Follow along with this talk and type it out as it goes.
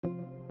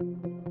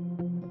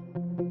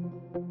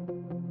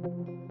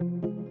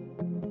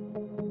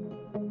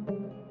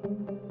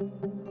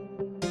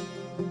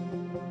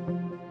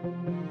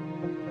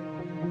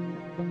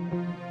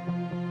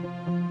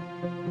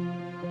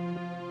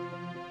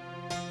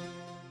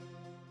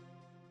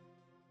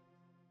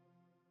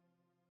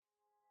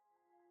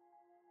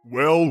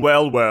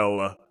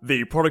Well,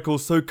 the prodigal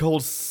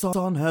so-called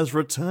son has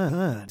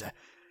returned.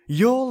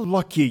 You're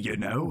lucky, you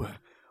know.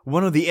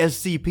 One of the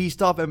SCP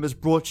staff members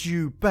brought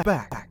you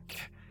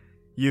back.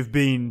 You've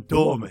been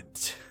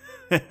dormant.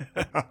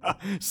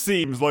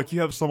 Seems like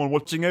you have someone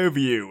watching over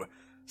you.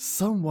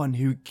 Someone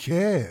who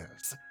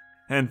cares.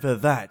 And for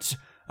that,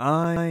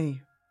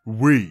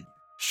 we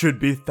should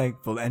be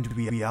thankful, and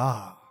we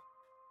are.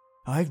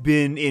 I've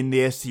been in the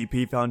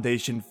SCP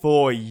Foundation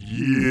for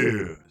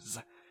years.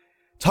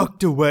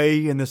 Tucked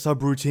away in the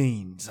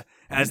subroutines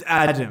as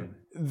Adam,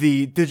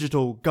 the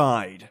digital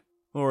guide,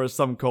 or as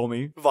some call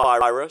me,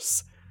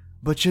 Virus.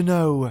 But you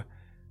know,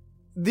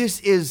 this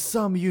is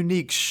some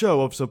unique show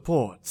of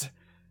support.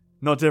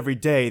 Not every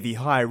day the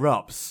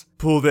higher-ups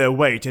pull their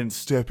weight and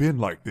step in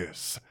like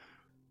this.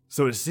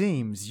 So it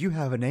seems you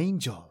have an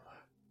angel.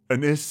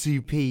 An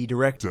SCP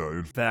director,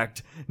 in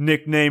fact,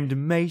 nicknamed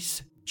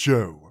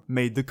MaceJoe,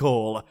 made the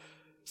call.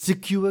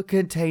 Secure,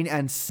 contain,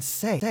 and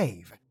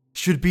save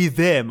should be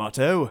their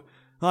motto.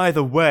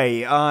 Either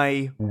way,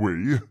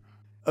 we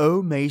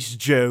owe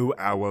MaceJoe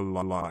our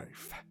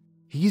life.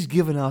 He's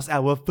given us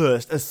our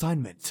first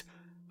assignment.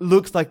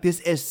 Looks like this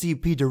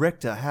SCP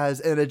director has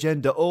an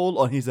agenda all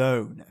on his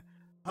own.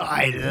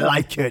 I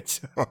like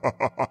it.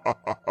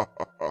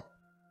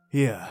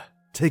 Here,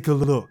 take a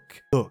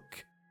look.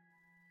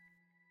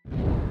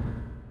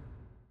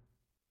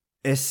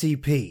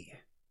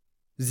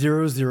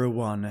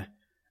 SCP-001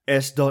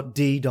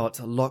 S.D.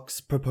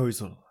 Locke's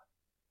proposal.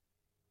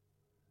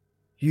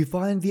 You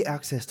find the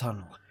access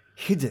tunnel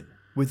hidden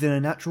within a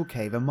natural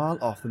cave a mile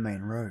off the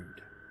main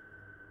road.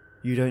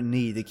 You don't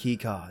need the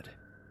keycard.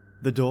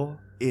 The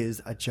door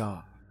is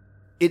ajar.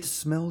 It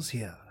smells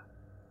here.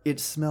 It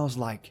smells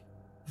like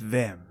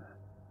them.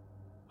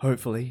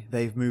 Hopefully,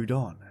 they've moved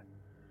on.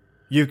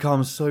 You've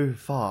come so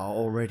far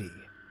already.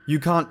 You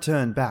can't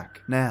turn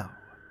back now.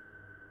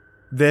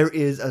 There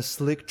is a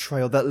slick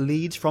trail that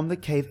leads from the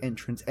cave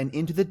entrance and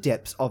into the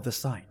depths of the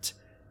site.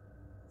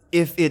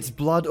 If it's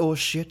blood or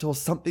shit or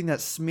something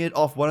that's smeared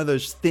off one of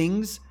those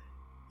things,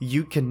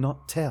 you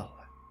cannot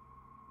tell.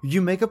 You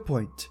make a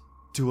point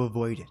to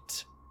avoid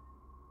it.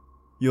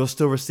 You're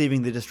still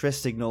receiving the distress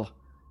signal.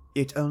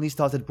 It only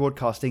started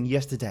broadcasting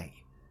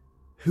yesterday.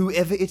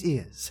 Whoever it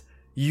is,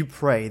 you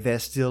pray they're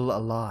still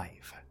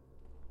alive.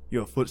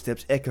 Your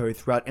footsteps echo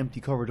throughout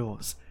empty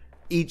corridors.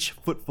 Each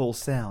footfall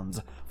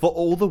sounds, for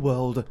all the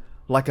world,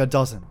 like a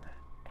dozen,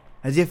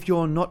 as if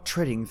you're not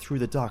treading through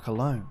the dark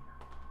alone.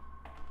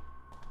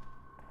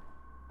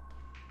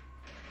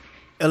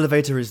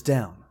 Elevator is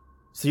down,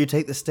 so you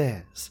take the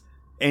stairs,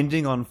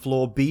 ending on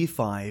floor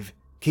B5,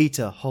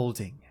 Keter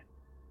holding.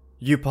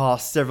 You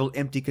pass several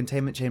empty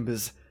containment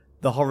chambers.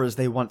 The horrors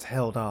they once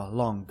held are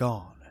long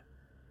gone.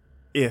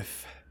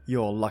 If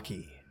you're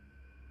lucky.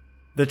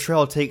 The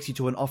trail takes you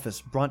to an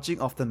office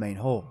branching off the main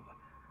hall,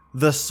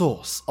 the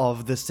source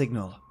of the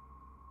signal.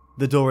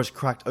 The door is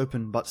cracked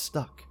open but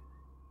stuck.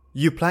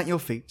 You plant your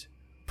feet,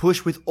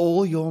 push with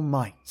all your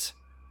might.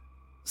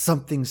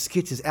 Something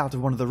skitters out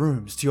of one of the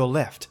rooms to your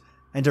left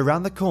and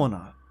around the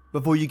corner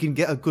before you can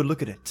get a good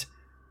look at it.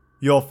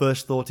 Your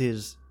first thought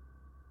is,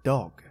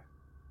 dog.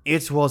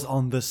 It was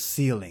on the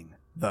ceiling,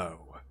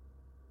 though.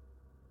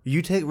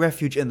 You take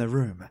refuge in the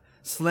room,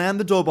 slam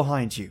the door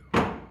behind you.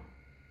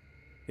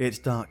 It's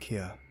dark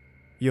here.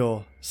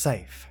 You're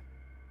safe.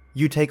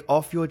 You take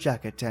off your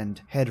jacket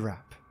and head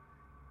wrap.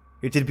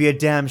 It'd be a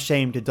damn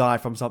shame to die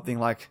from something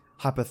like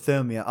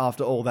hypothermia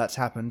after all that's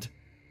happened.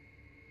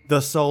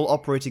 The sole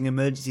operating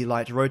emergency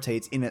light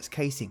rotates in its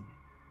casing,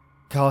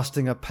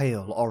 casting a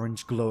pale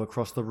orange glow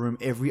across the room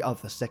every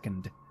other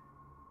second,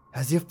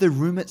 as if the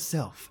room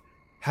itself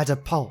had a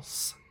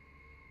pulse.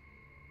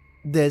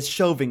 There's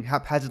shelving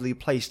haphazardly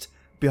placed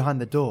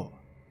behind the door,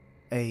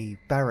 a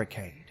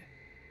barricade.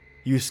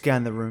 You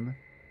scan the room,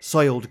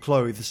 soiled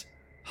clothes,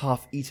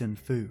 half-eaten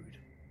food.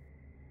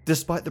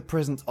 Despite the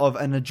presence of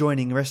an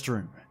adjoining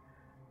restroom,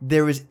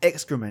 there is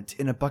excrement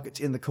in a bucket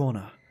in the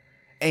corner.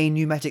 A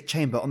pneumatic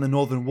chamber on the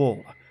northern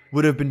wall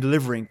would have been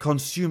delivering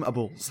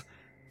consumables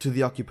to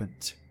the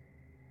occupant.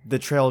 The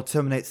trail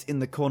terminates in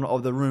the corner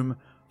of the room,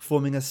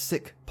 forming a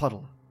sick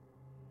puddle.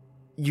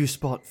 You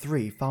spot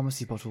 3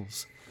 pharmacy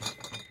bottles.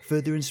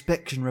 Further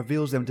inspection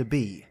reveals them to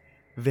be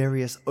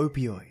various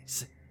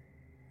opioids.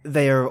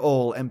 They are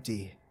all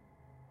empty.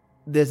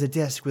 There's a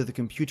desk with a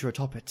computer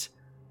atop it.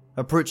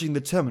 Approaching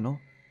the terminal,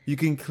 you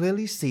can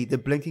clearly see the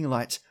blinking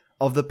light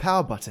of the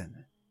power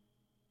button.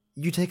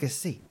 You take a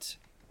seat.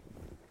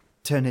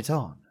 Turn it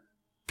on.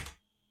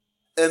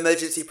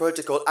 Emergency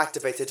protocol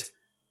activated.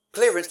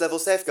 Clearance level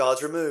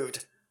safeguards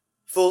removed.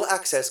 Full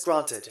access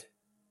granted.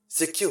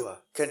 Secure,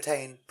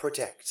 contain,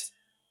 protect.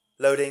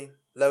 Loading.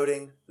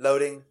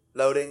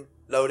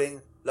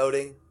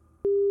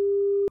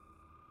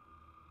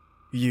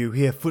 You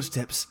hear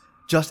footsteps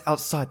just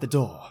outside the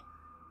door.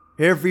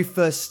 Every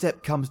first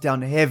step comes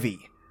down heavy.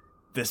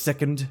 The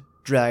second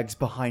drags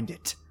behind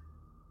it.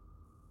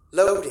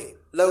 Loading.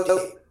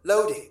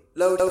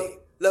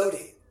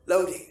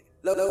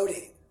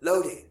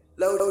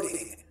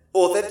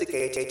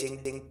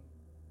 Authenticating.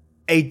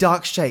 A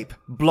dark shape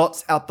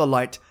blots out the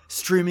light,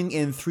 streaming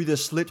in through the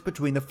slit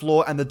between the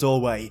floor and the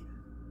doorway.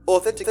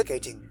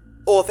 Authenticating.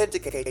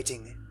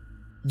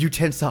 You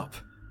tense up,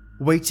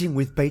 waiting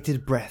with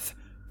bated breath,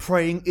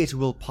 praying it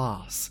will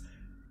pass.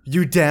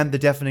 You damn the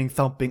deafening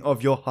thumping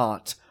of your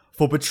heart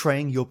for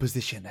betraying your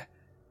position.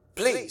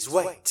 Please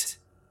wait.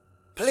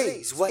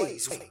 Please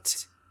wait.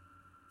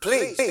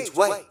 Please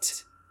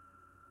wait.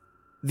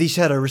 The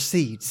shadow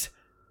recedes.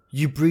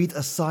 You breathe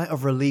a sigh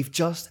of relief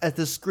just as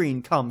the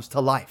screen comes to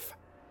life.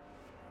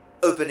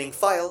 Opening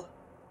file.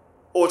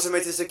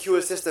 Automated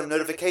Secure System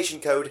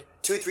Notification Code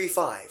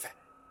 235.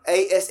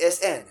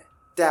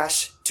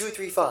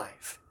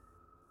 ASSN-235.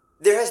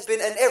 There has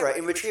been an error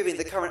in retrieving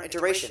the current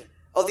iteration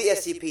of the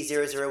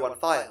SCP-001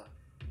 file.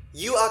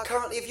 You are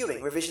currently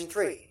viewing Revision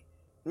 3.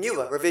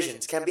 Newer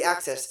revisions can be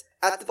accessed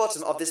at the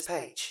bottom of this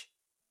page.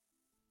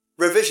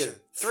 Revision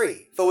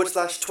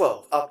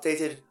 3/12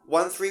 updated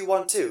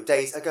 1312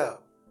 days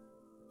ago.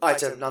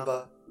 Item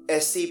number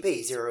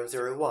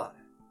SCP-001.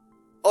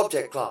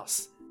 Object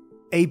class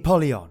A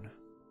polyon.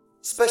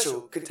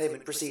 Special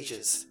containment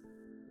procedures.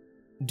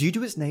 Due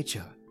to its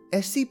nature,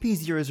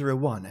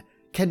 SCP-001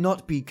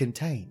 cannot be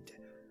contained.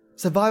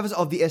 Survivors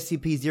of the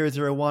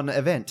SCP-001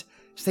 event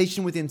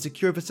stationed within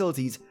secure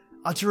facilities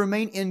are to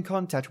remain in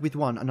contact with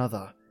one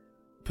another.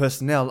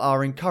 Personnel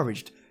are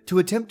encouraged to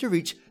attempt to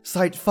reach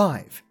Site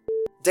 5,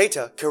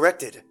 Data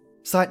corrected.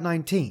 Site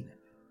 19,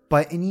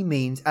 by any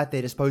means at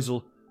their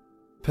disposal.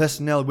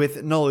 Personnel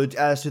with knowledge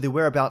as to the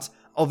whereabouts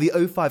of the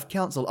O5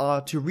 Council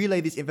are to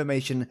relay this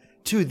information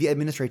to the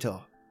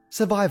Administrator.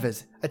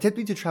 Survivors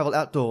attempting to travel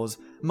outdoors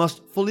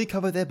must fully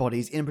cover their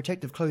bodies in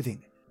protective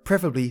clothing,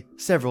 preferably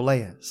several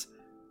layers.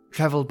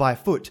 Travel by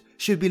foot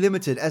should be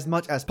limited as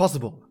much as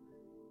possible.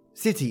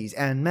 Cities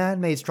and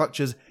man-made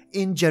structures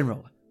in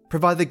general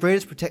provide the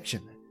greatest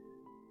protection.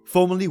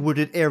 Formerly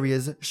wooded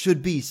areas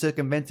should be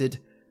circumvented.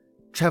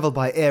 Travel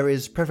by air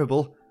is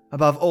preferable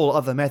above all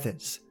other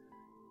methods.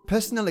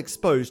 Personnel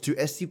exposed to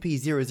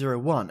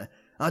SCP-001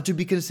 are to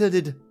be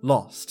considered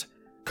lost.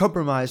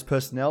 Compromised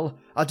personnel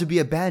are to be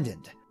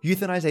abandoned.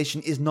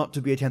 Euthanization is not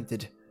to be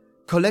attempted.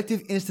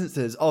 Collective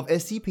instances of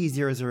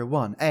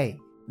SCP-001-A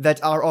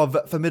that are of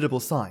formidable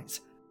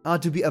size are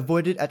to be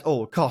avoided at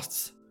all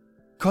costs.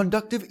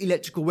 Conductive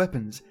electrical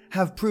weapons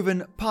have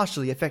proven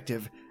partially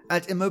effective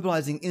at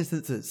immobilizing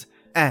instances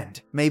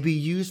and may be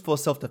used for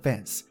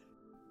self-defense.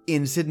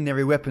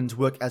 Incendiary weapons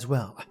work as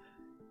well.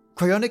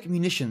 Cryonic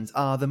munitions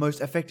are the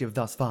most effective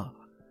thus far.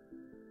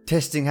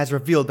 Testing has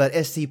revealed that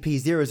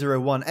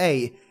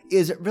SCP-001-A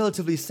is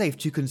relatively safe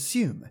to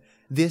consume.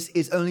 This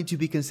is only to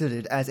be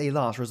considered as a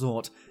last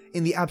resort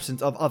in the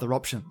absence of other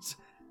options,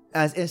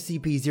 as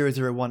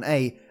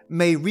SCP-001-A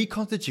may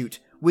reconstitute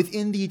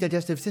within the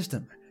digestive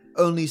system.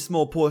 Only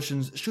small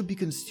portions should be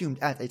consumed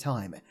at a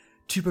time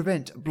to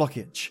prevent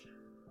blockage.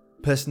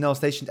 Personnel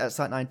stationed at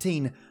Site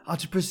 19 are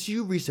to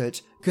pursue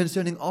research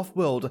concerning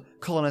off-world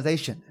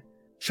colonization.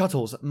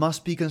 Shuttles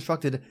must be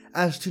constructed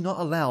as to not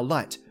allow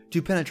light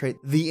to penetrate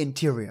the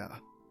interior.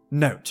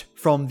 Note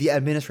from the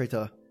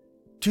Administrator.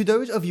 To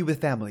those of you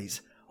with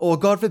families, or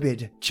God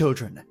forbid,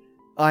 children,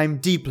 I'm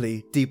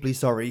deeply, deeply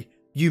sorry.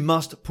 You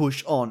must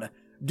push on.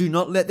 Do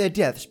not let their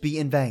deaths be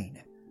in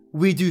vain.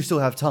 We do still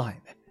have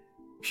time.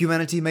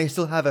 Humanity may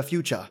still have a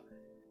future.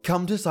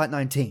 Come to Site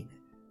 19.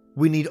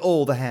 We need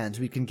all the hands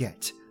we can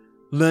get.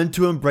 Learn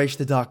to embrace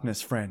the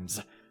darkness,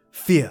 friends.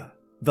 Fear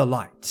the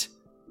light.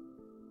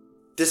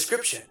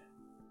 Description.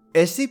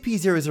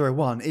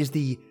 SCP-001 is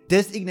the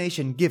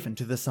designation given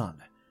to the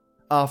Sun.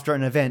 After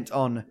an event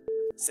on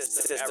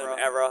System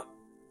error.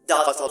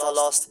 Data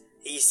lost.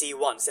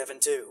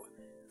 EC-172.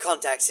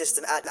 Contact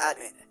system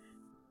admin.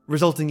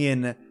 resulting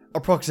in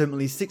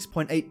approximately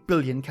 6.8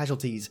 billion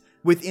casualties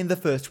within the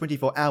first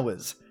 24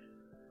 hours.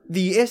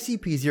 The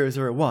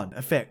SCP-001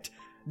 effect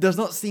does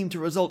not seem to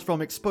result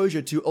from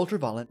exposure to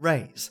ultraviolet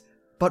rays,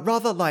 but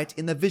rather light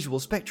in the visual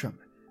spectrum,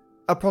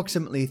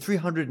 approximately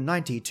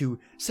 390 to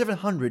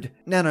 700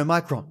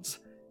 nanomicrons.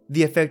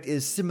 The effect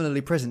is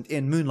similarly present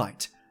in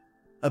moonlight.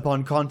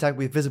 Upon contact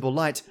with visible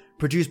light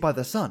produced by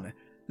the sun,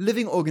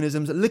 living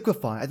organisms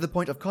liquefy at the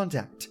point of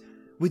contact,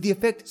 with the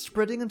effect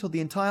spreading until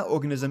the entire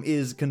organism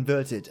is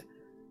converted.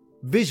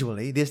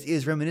 Visually, this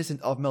is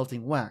reminiscent of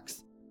melting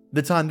wax.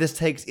 The time this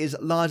takes is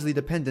largely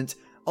dependent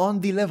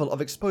on the level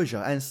of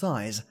exposure and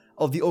size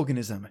of the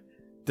organism.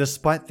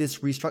 Despite this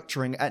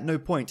restructuring, at no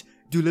point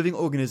do living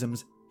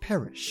organisms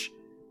perish.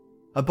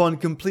 Upon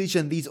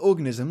completion, these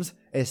organisms,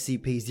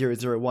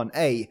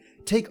 SCP-001-A,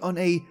 take on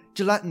a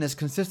gelatinous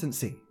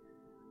consistency.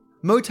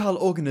 Motile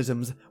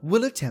organisms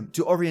will attempt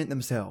to orient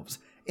themselves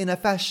in a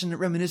fashion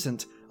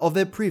reminiscent of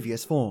their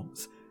previous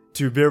forms,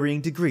 to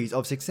varying degrees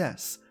of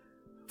success.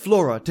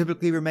 Flora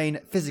typically remain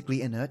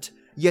physically inert,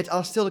 yet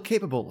are still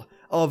capable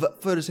of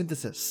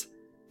photosynthesis,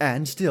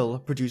 and still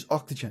produce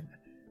oxygen.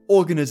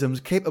 Organisms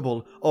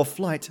capable of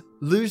flight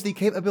lose the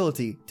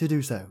capability to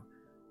do so.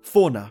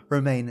 Fauna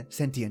remain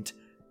sentient,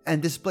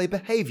 and display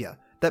behavior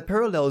that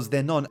parallels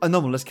their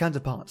non-anomalous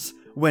counterparts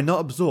when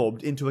not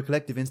absorbed into a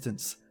collective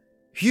instance.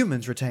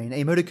 Humans retain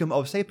a modicum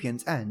of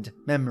sapience and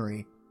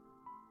memory.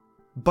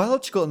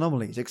 Biological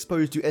anomalies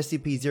exposed to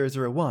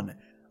SCP-001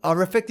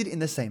 are affected in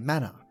the same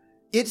manner.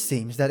 It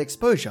seems that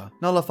exposure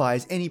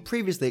nullifies any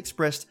previously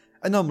expressed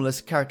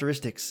anomalous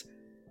characteristics.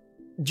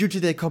 Due to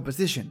their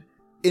composition,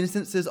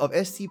 instances of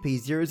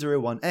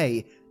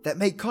SCP-001-A that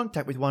make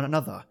contact with one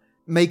another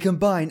may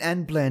combine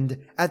and blend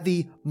at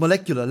the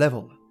molecular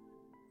level.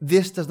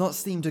 This does not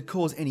seem to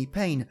cause any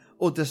pain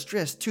or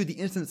distress to the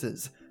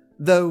instances,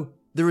 though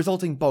the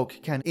resulting bulk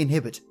can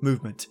inhibit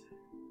movement.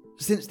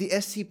 Since the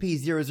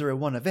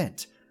SCP-001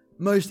 event,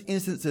 most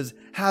instances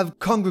have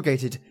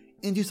congregated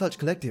into such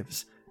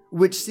collectives,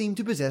 which seem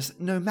to possess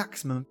no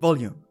maximum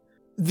volume.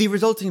 The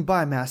resulting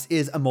biomass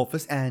is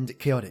amorphous and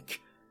chaotic.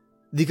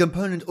 The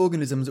component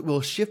organisms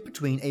will shift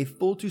between a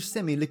full to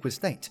semi-liquid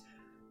state.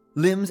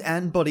 Limbs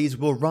and bodies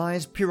will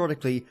rise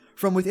periodically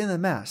from within the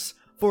mass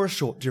for a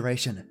short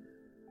duration,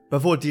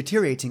 before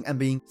deteriorating and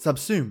being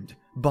subsumed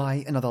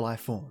by another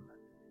life form.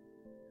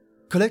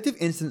 Collective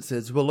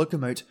instances will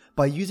locomote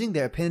by using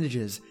their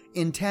appendages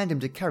in tandem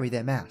to carry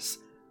their mass.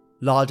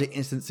 Larger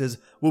instances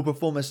will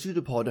perform a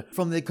pseudopod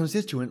from their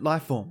constituent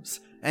lifeforms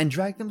and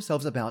drag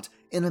themselves about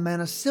in a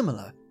manner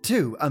similar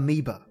to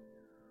amoeba.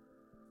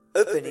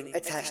 Opening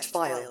attached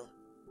file.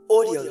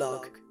 Audio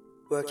log.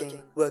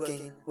 Working.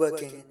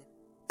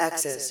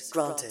 Access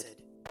granted.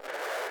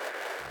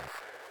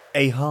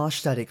 A harsh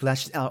static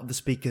lashes out of the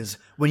speakers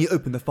when you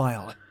open the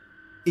file.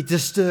 It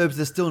disturbs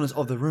the stillness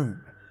of the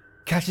room,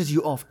 catches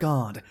you off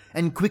guard,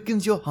 and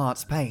quickens your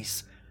heart's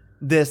pace.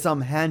 There's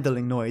some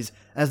handling noise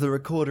as the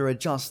recorder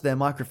adjusts their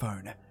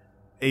microphone.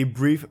 A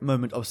brief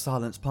moment of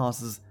silence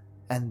passes,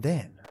 and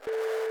then...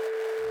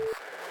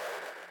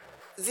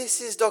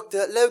 This is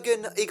Dr.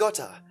 Logan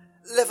Igota,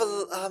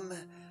 level,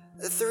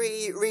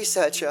 3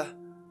 researcher.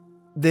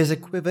 There's a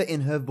quiver in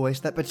her voice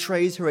that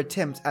betrays her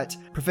attempt at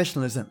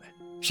professionalism.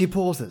 She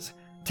pauses,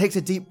 takes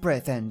a deep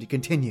breath, and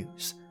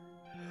continues.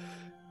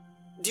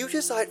 Due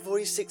to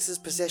Site-46's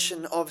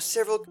possession of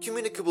several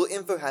communicable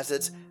info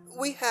hazards,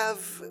 we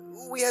have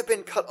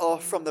been cut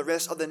off from the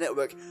rest of the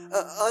network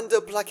under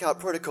blackout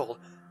protocol.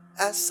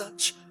 As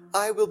such,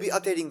 I will be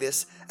updating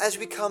this as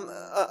we come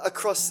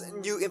across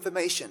new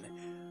information.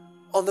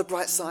 On the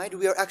bright side,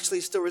 we are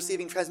actually still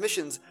receiving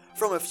transmissions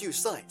from a few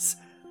sites.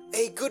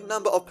 A good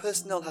number of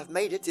personnel have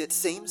made it, it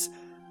seems.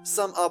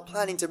 Some are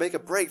planning to make a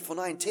break for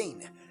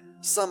 19.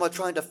 Some are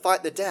trying to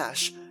fight the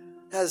dash,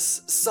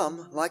 as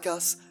some, like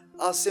us,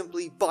 are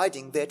simply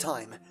biding their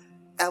time.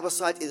 Our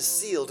site is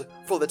sealed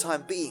for the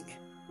time being.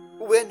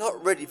 We're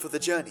not ready for the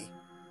journey.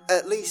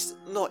 At least,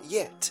 not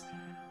yet.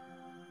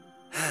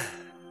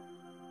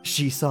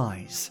 She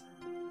sighs.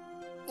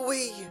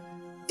 We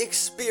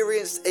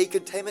experienced a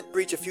containment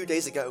breach a few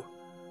days ago.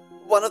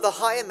 One of the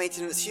higher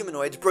maintenance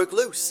humanoids broke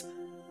loose.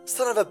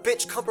 Son of a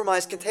bitch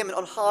compromised containment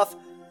on half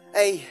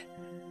a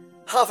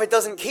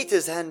dozen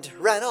Ketas and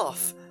ran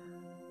off.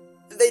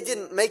 They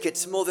didn't make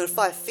it more than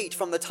 5 feet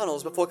from the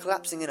tunnels before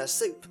collapsing in a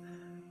soup.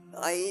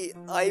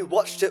 I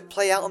watched it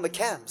play out on the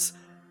cams.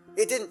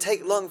 It didn't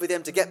take long for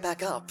them to get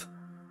back up.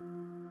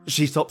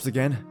 She stops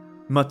again,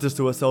 mutters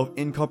to herself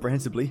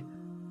incomprehensibly,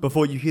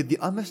 before you hear the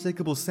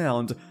unmistakable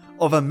sound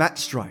of a match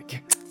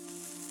strike.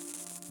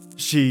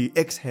 She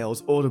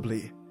exhales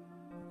audibly.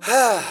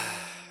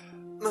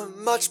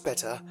 Much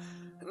better.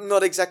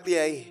 Not exactly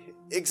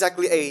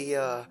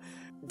a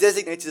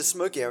designated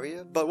smoke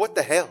area, but what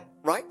the hell,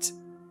 right?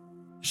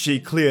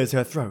 She clears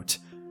her throat.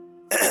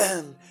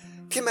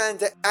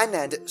 Commander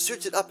Anand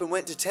suited up and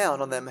went to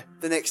town on them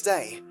the next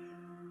day.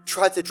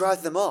 Tried to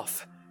drive them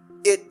off.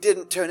 It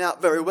didn't turn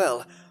out very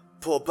well.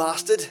 Poor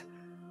bastard.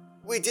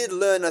 We did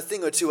learn a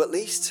thing or two at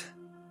least.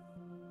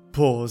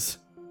 Pause.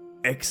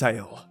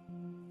 Exhale.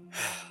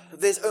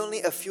 There's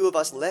only a few of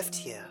us left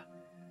here.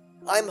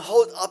 I'm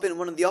holed up in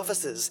one of the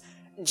offices.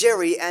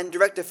 Jerry and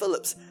Director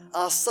Phillips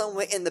are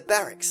somewhere in the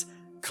barracks.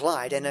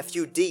 Clyde and a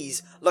few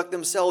Ds locked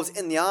themselves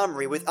in the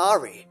armory with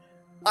Ari.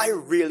 I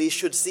really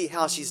should see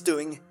how she's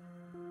doing.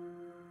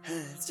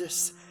 It's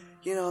just,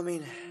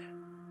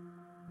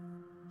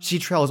 She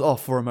trails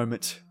off for a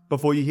moment,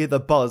 before you hear the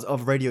buzz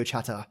of radio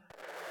chatter.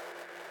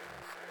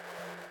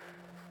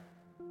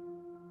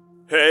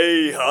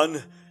 Hey,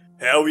 hun.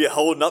 How are you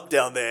holding up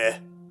down there?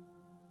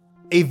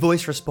 A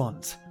voice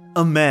responds,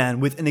 a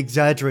man with an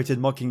exaggerated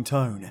mocking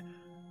tone.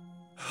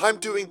 I'm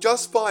doing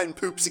just fine,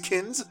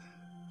 Poopsikins.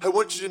 I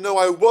want you to know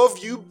I love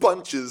you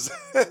bunches.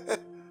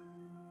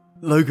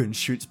 Logan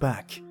shoots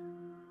back.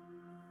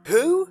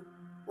 Who?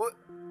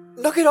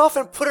 Knock it off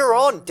and put her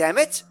on, damn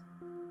it!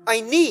 I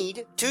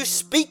need to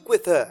speak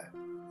with her.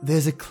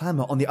 There's a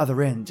clamour on the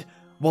other end.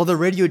 While the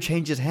radio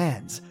changes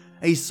hands,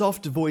 a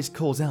soft voice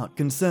calls out,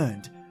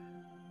 concerned.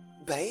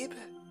 Babe?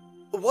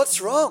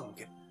 What's wrong?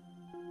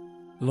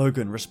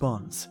 Logan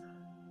responds.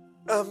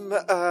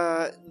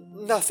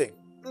 Nothing.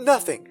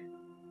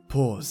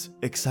 Pause,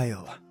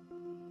 exhale.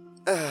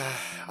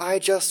 I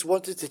just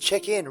wanted to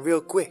check in real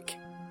quick.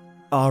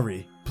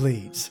 Ari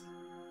pleads.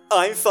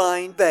 I'm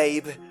fine,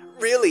 babe.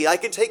 Really, I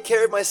can take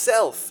care of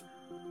myself.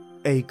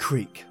 A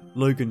creak.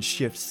 Logan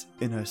shifts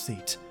in her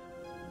seat.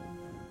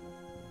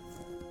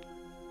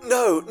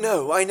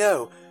 No, I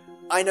know.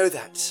 I know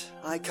that.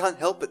 I can't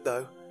help it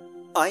though.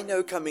 I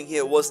know coming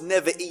here was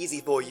never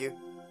easy for you.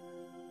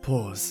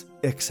 Pause.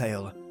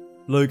 Exhale.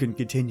 Logan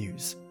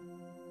continues.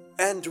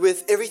 And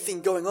with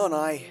everything going on,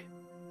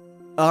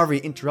 Ari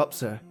interrupts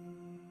her.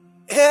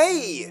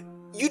 Hey!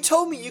 You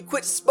told me you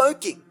quit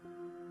smoking!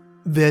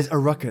 There's a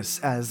ruckus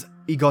as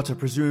Igota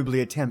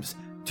presumably attempts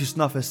to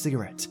snuff a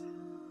cigarette.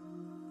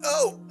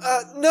 Oh,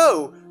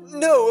 no,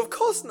 of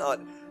course not.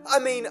 I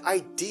mean, I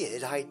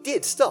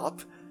did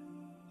stop.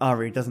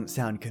 Ari doesn't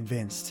sound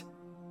convinced.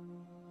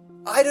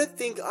 I don't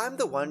think I'm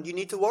the one you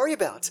need to worry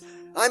about.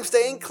 I'm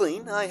staying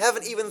clean. I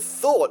haven't even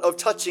thought of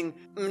touching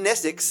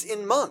mnesics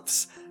in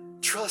months.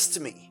 Trust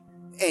me.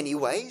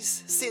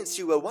 Anyways, since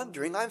you were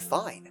wondering, I'm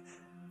fine.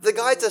 The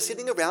guys are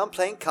sitting around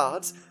playing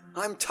cards.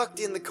 I'm tucked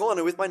in the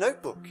corner with my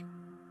notebook.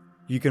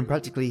 You can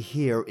practically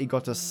hear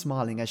Igota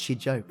smiling as she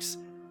jokes.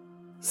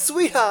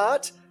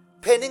 Sweetheart,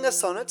 penning a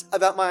sonnet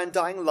about my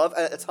undying love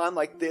at a time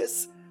like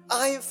this?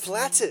 I'm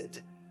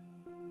flattered.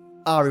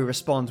 Ari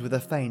responds with a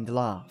feigned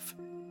laugh.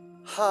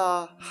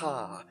 Ha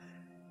ha.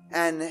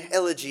 An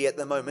elegy at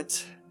the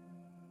moment.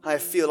 I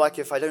feel like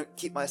if I don't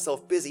keep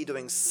myself busy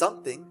doing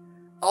something,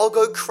 I'll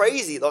go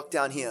crazy locked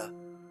down here.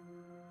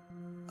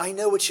 I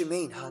know what you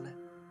mean, hun.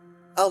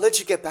 I'll let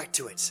you get back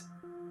to it.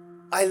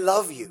 I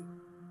love you.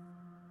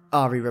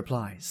 Ari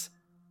replies.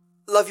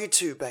 Love you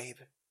too, babe.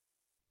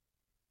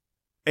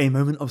 A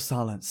moment of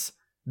silence,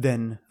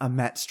 then a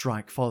mat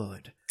strike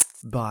followed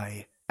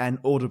by an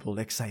audible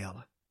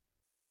exhale.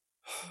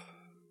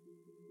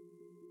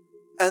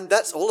 And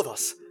that's all of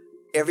us.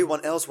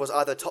 Everyone else was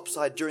either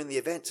topside during the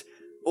event,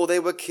 or they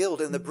were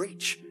killed in the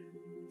breach.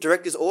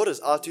 Director's orders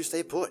are to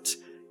stay put.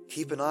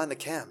 Keep an eye on the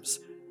cams,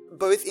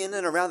 both in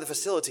and around the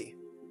facility.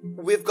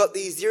 We've got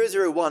the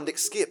 001 Dick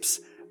Skips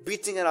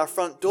beating at our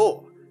front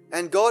door,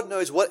 and God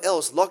knows what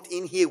else locked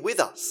in here with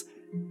us.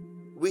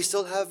 We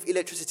still have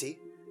electricity.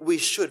 We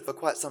should for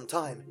quite some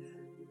time.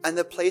 And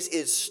the place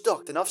is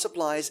stocked enough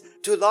supplies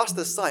to last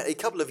the site a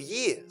couple of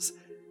years.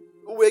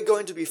 We're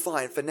going to be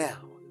fine for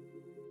now.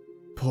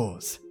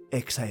 Pause.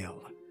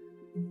 Exhale.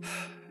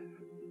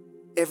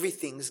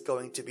 Everything's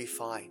going to be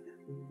fine.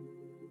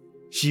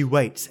 She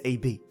waits a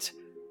beat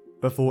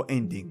before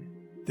ending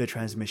the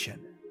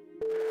transmission.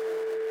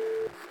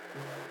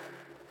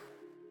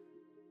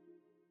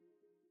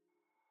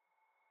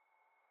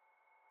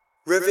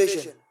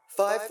 Revision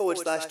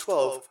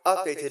 5/12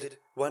 updated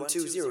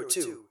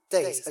 1202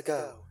 days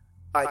ago.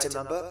 Item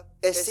number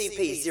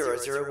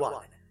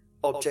SCP-001.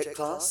 Object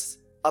class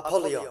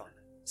Apollyon.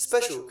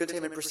 Special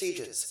containment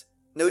procedures.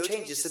 No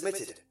changes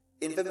submitted.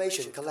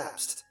 Information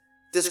collapsed.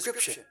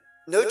 Description.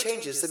 No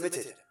changes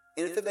submitted.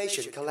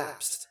 Information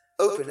collapsed.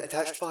 Open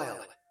attached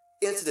file.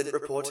 Incident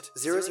report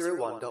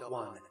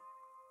 001.1.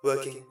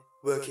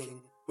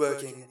 Working.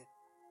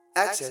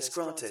 Access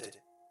granted.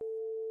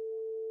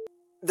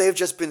 They've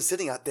just been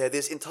sitting out there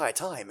this entire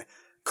time,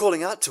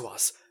 calling out to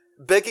us,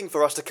 begging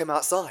for us to come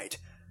outside.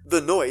 The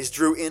noise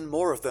drew in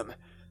more of them.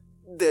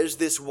 There's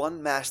this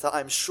one mass that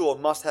I'm sure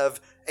must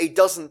have a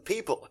dozen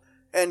people,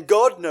 and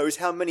God knows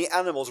how many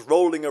animals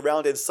rolling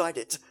around inside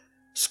it.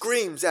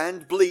 Screams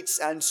and bleats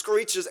and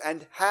screeches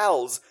and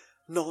howls,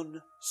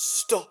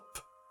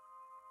 non-stop.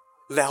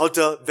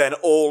 Louder than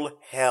all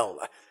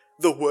hell.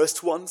 The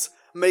worst ones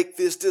make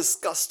this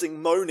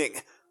disgusting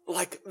moaning,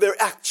 like they're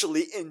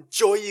actually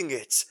enjoying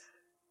it.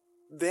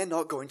 They're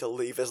not going to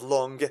leave as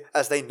long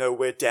as they know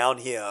we're down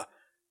here.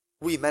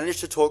 We managed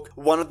to talk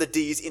one of the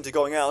Ds into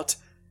going out,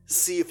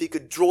 see if he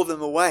could draw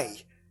them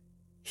away.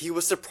 He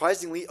was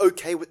surprisingly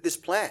okay with this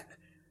plan.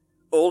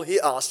 All he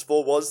asked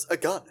for was a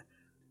gun,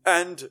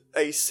 and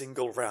a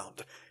single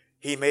round.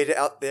 He made it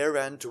out there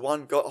and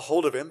one got a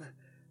hold of him,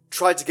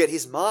 tried to get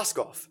his mask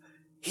off.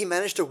 He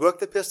managed to work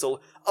the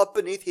pistol up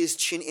beneath his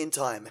chin in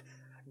time,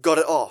 got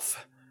it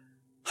off.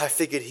 I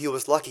figured he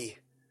was lucky.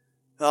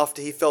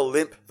 After he fell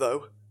limp,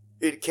 though,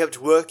 it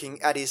kept working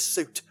at his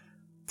suit,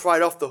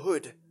 pried off the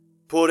hood,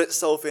 pulled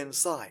itself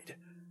inside,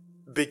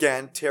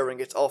 began tearing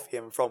it off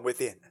him from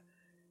within.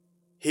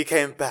 He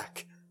came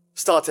back,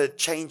 started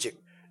changing,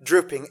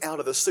 dripping out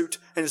of the suit,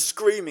 and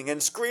screaming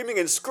and screaming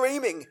and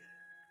screaming.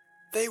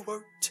 They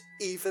won't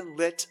even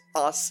let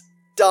us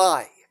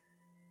die.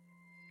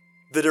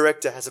 The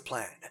director has a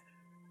plan.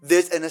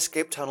 There's an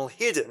escape tunnel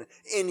hidden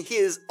in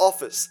his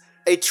office.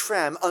 A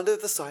tram under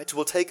the site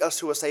will take us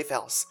to a safe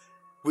house.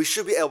 We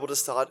should be able to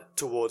start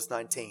towards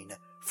 19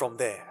 from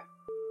there.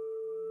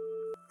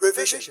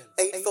 Revision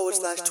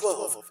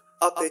 8/12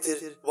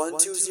 updated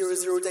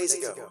 1200 days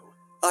ago.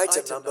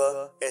 Item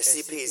number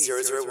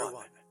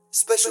SCP-001.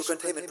 Special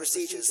containment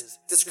procedures.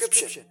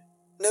 Description.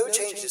 No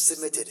changes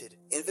submitted.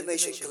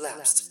 Information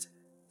collapsed.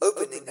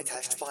 Opening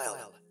attached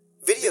file.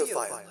 Video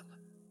file.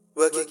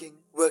 Working.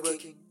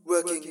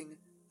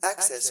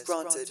 Access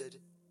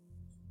granted.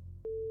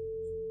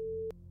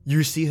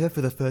 You see her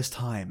for the first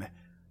time.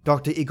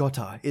 Dr.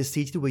 Igota is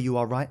seated where you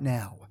are right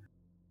now.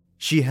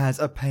 She has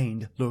a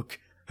pained look.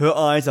 Her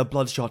eyes are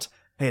bloodshot.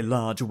 A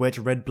large, wet,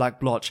 red-black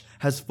blotch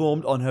has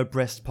formed on her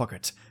breast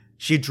pocket.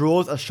 She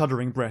draws a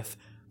shuddering breath,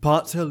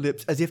 parts her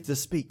lips as if to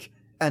speak,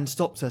 and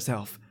stops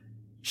herself.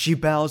 She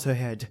bows her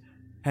head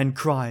and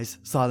cries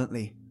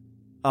silently.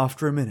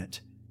 After a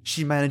minute,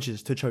 she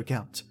manages to choke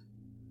out.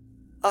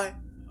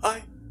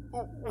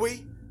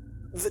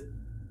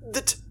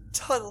 The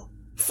tunnel,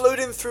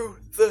 floating through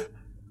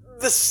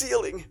the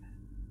ceiling,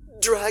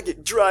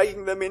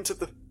 dragging them into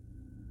the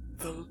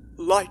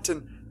light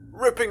and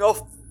ripping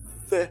off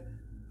their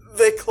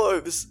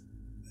clothes,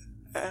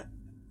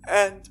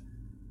 and...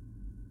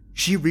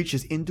 She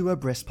reaches into her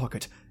breast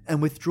pocket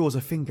and withdraws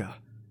a finger.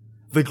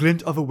 The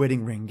glint of a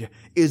wedding ring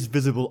is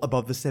visible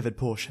above the severed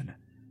portion.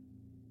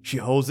 She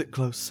holds it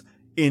close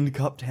in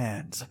cupped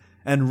hands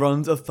and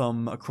runs a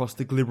thumb across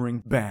the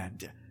glimmering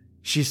band.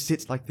 She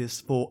sits like this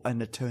for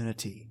an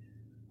eternity,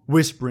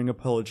 whispering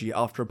apology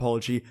after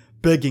apology,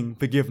 begging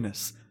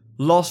forgiveness,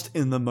 lost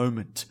in the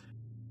moment.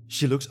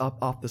 She looks up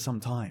after some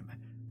time.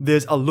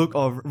 There's a look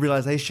of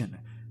realization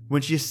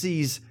when she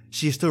sees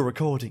she's still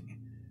recording.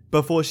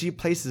 Before she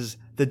places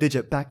the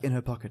digit back in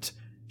her pocket,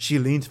 she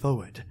leans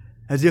forward,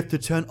 as if to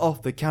turn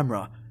off the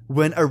camera,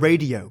 when a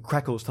radio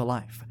crackles to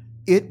life.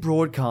 It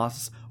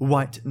broadcasts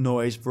white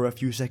noise for a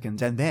few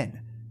seconds, and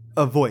then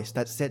a voice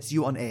that sets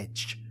you on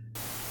edge.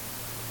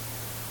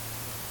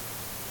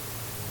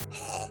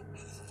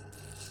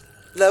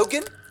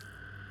 Logan?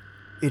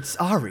 It's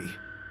Ari.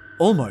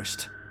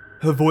 Almost.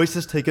 Her voice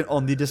has taken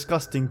on the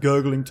disgusting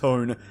gurgling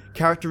tone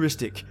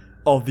characteristic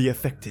of the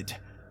affected.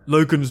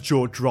 Logan's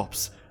jaw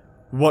drops.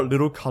 What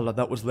little color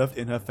that was left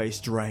in her face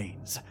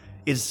drains.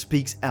 It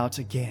speaks out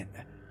again.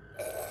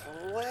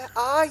 Where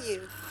are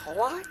you?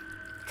 Why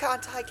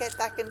can't I get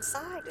back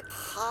inside?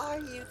 Are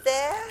you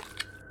there?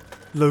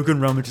 Logan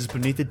rummages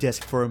beneath the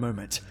desk for a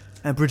moment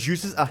and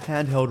produces a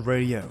handheld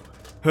radio.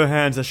 Her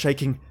hands are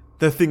shaking.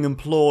 The thing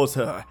implores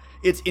her.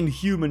 Its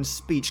inhuman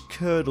speech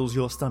curdles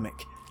your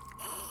stomach.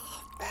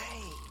 Oh,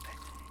 babe,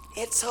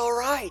 it's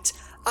alright.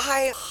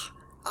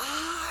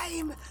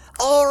 I'm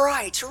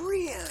alright,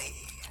 really.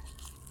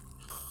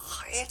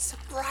 It's a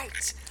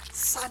bright,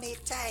 sunny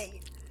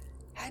day,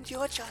 and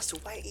you're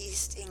just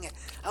wasting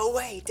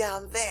away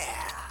down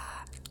there.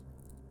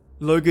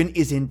 Logan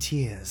is in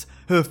tears,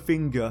 her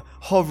finger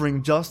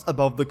hovering just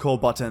above the call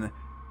button.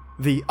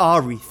 The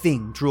Ari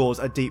thing draws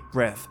a deep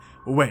breath,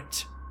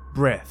 wet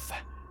breath,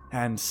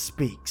 and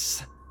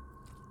speaks.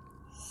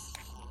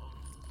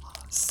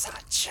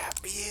 Such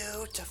a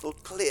beautiful,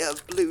 clear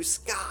blue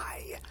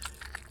sky,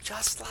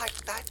 just like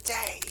that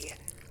day.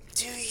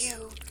 Do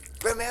you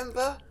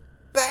remember,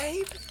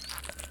 babe?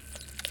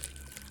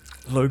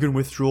 Logan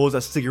withdraws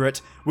a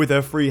cigarette with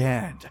her free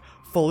hand,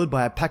 followed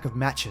by a pack of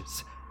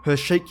matches. Her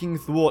shaking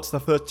thwarts the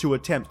first two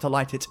attempts to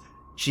light it.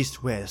 She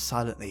swears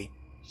silently.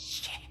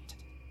 Shit.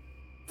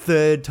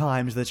 Third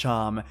time's the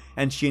charm,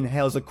 and she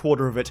inhales a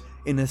quarter of it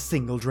in a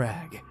single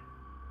drag.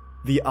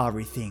 The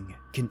Ari thing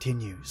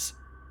continues.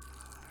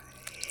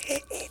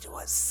 It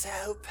was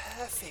so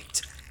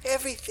perfect.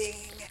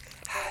 Everything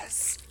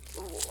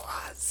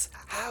was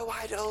how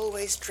I'd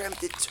always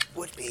dreamt it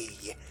would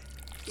be.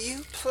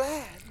 You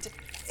planned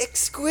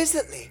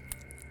exquisitely.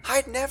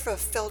 I'd never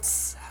felt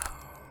so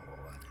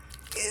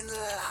in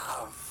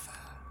love.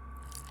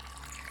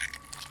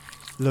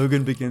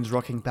 Logan begins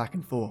rocking back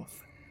and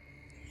forth.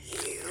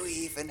 You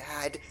even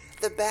had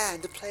the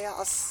band play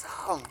our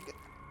song.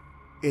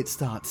 It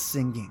starts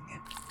singing.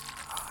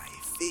 I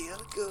feel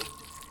good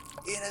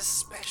in a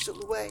special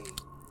way.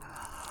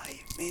 I'm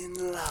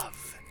in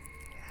love.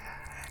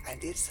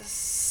 And it's a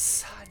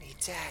sunny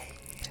day.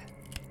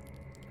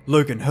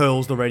 Logan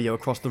hurls the radio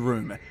across the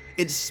room.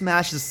 It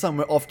smashes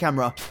somewhere off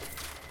camera.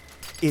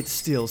 It's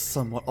still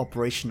somewhat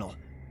operational.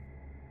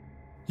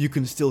 You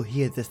can still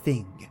hear the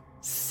thing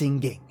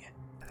singing.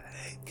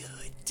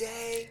 Good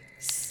day,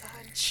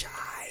 sunshine.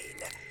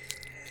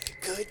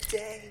 Good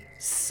day,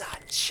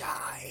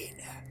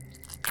 sunshine.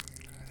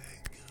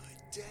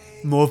 Good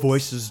day. More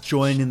voices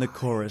join in the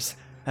chorus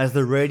as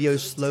the radio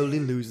slowly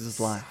loses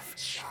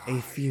life.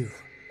 A few,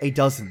 a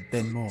dozen,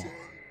 then more.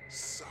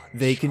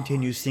 They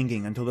continue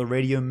singing until the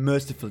radio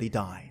mercifully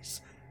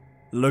dies.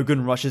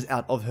 Logan rushes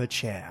out of her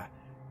chair,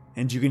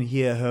 and you can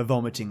hear her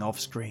vomiting off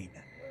screen.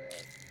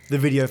 The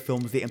video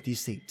films the empty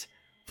seat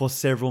for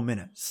several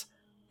minutes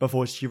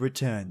before she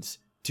returns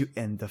to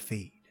end the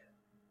feed.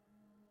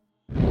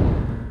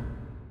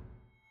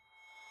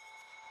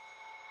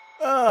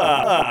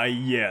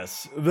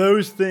 Yes,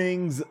 those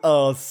things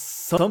are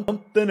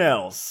something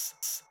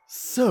else.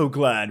 So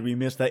glad we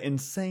missed that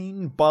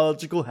insane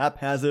biological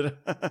haphazard.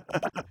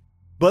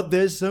 But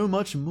there's so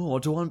much more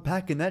to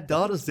unpack in that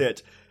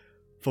dataset.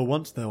 For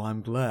once, though,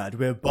 I'm glad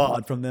we're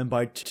barred from them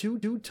by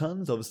 2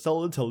 tons of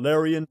solid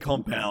Tellurian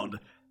compound.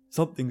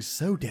 Something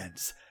so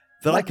dense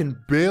that I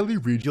can barely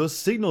read your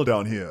signal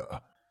down here.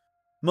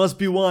 Must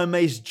be why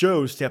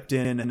MaceJoe stepped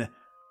in and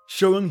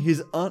showing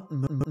his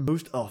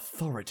utmost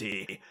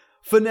authority.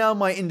 For now,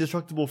 my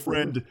indestructible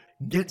friend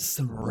gets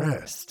some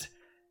rest.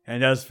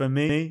 And as for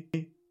me,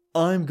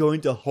 I'm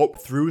going to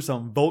hop through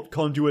some vault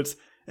conduits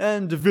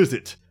and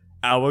visit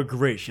our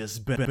gracious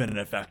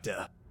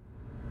benefactor.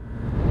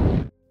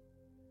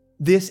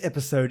 This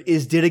episode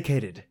is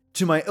dedicated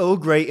to my Earl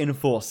Grey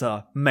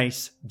enforcer,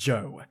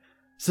 MaceJoe.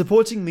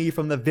 supporting me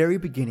from the very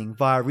beginning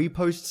via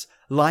reposts,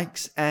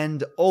 likes,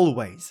 and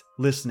always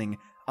listening.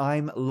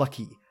 I'm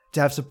lucky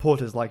to have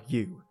supporters like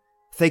you.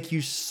 Thank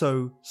you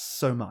so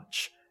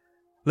much.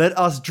 Let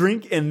us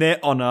drink in their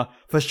honor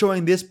for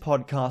showing this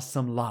podcast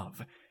some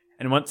love.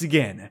 And once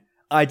again,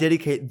 I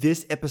dedicate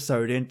this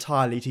episode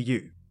entirely to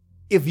you.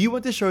 If you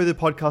want to show the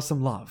podcast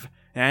some love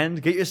and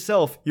get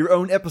yourself your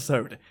own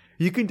episode,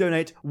 you can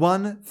donate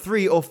 $1,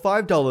 $3, or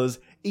 $5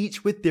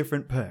 each with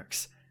different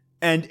perks.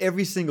 And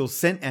every single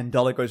cent and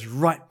dollar goes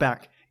right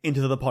back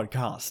into the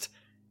podcast.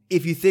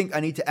 If you think I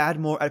need to add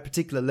more at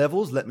particular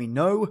levels, let me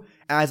know,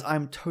 as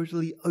I'm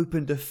totally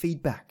open to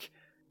feedback.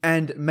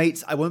 And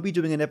mates, I won't be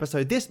doing an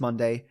episode this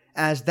Monday,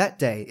 as that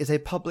day is a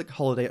public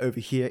holiday over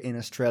here in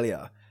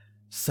Australia.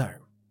 So,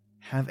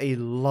 have a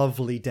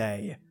lovely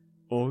day,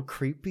 or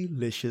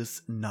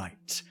creepy-licious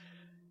night.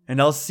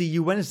 And I'll see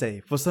you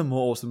Wednesday for some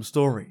more awesome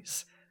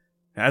stories.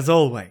 As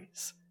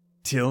always,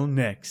 till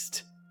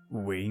next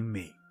we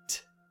meet.